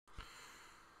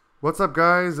What's up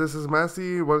guys, this is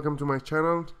Massey, welcome to my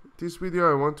channel. This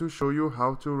video I want to show you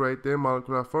how to write the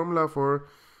molecular formula for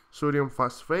sodium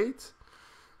phosphate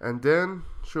and then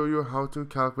show you how to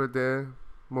calculate the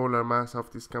molar mass of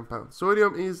this compound.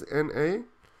 Sodium is Na,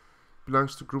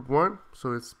 belongs to group 1,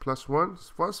 so it's +1.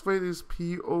 Phosphate is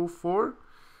PO4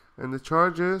 and the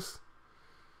charge is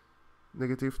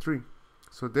 -3.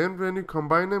 So then when you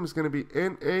combine them, it's going to be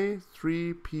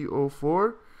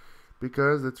Na3PO4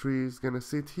 because the 3 is going to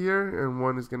sit here and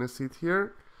 1 is going to sit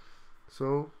here.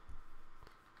 So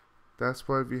that's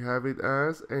why we have it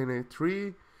as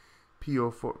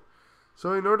Na3PO4.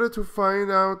 So in order to find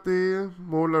out the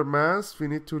molar mass, we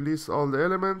need to list all the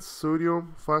elements: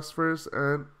 sodium, phosphorus,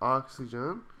 and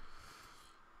oxygen.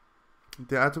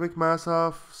 The atomic mass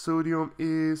of sodium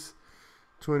is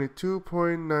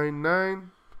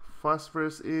 22.99,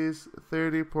 phosphorus is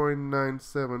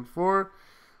 30.974,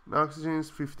 and oxygen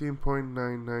is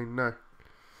 15.999.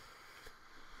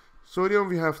 Sodium,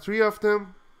 we have 3 of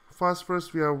them,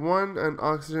 phosphorus we have 1, and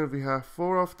oxygen we have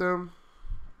 4 of them.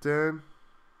 Then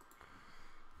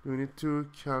we need to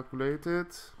calculate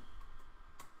it.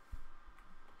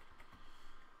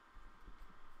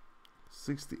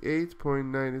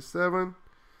 68.97,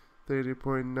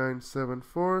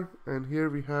 30.974, and here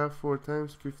we have 4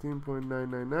 times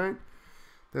 15.999.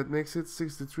 That makes it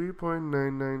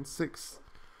 63.996.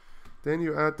 Then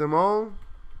you add them all.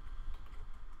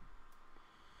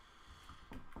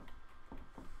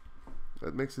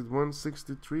 That makes it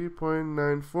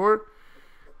 163.94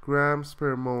 grams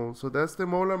per mole. So that's the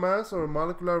molar mass or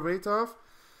molecular weight of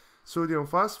sodium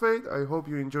phosphate. I hope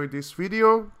you enjoyed this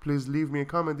video. Please leave me a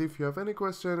comment if you have any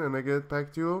question and I get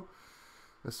back to you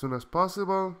as soon as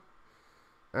possible.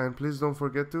 And please don't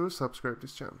forget to subscribe to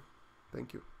this channel.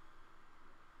 Thank you.